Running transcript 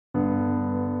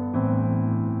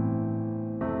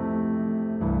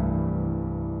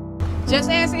Just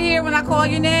answer here when I call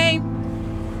your name.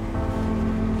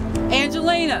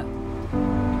 Angelina.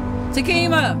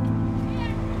 Takima.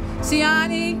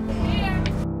 Siani.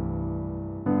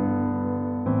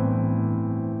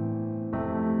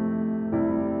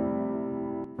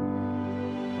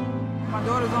 My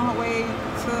daughter's on her way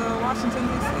to Washington,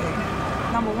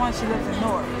 D.C. Number one, she lives in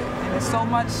Newark, and there's so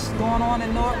much going on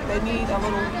in Newark, they need a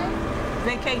little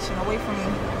vacation away from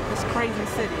this crazy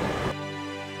city.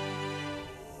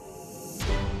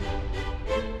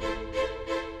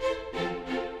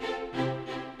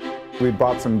 We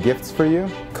bought some gifts for you,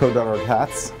 Code.org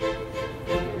hats,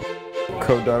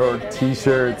 Code.org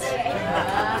t-shirts,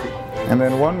 and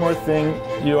then one more thing,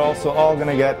 you're also all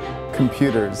gonna get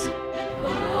computers.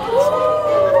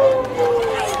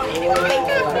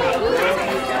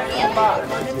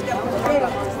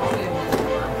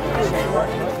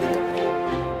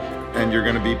 And you're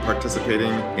going to be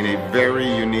participating in a very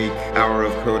unique hour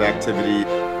of code activity.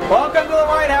 Welcome to the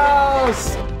White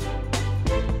House!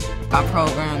 I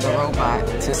programmed the robot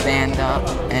to stand up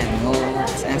and move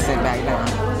and sit back down.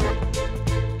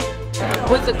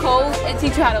 With the code, it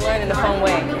teaches you how to learn in a fun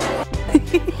way.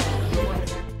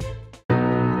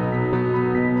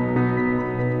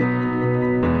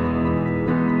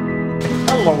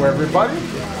 Hello, everybody.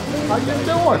 How you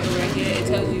doing? Right here, it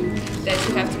tells you that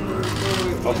you have to move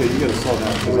forward. Okay, you gotta slow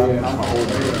down because I'm an old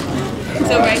man.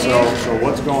 So right here, So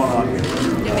what's going on here?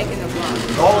 they're making a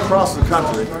block. All across the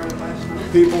country,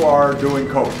 people are doing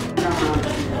code.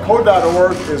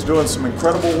 Code.org is doing some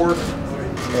incredible work,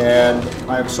 and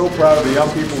I am so proud of the young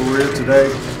people who are here today.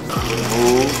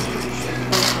 Move.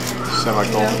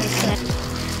 Semicolon.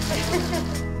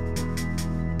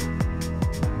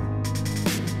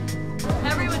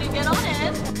 Everybody get on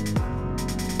it.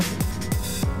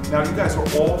 Now, you guys are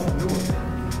all from Newark.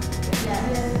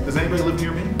 Does anybody live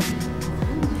near me?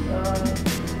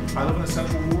 I live in the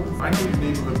Central Ward. I know your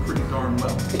neighborhood pretty darn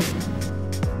well.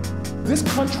 This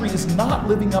country is not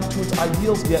living up to its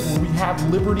ideals yet when we have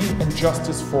liberty and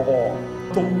justice for all.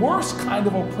 The worst kind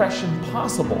of oppression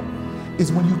possible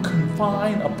is when you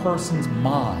confine a person's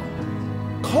mind.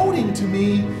 Coding, to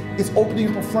me, is opening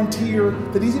up a frontier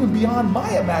that is even beyond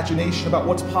my imagination about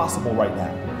what's possible right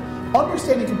now.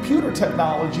 Understanding computer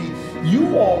technology,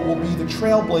 you all will be the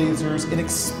trailblazers in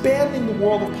expanding the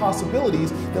world of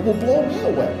possibilities that will blow me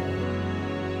away.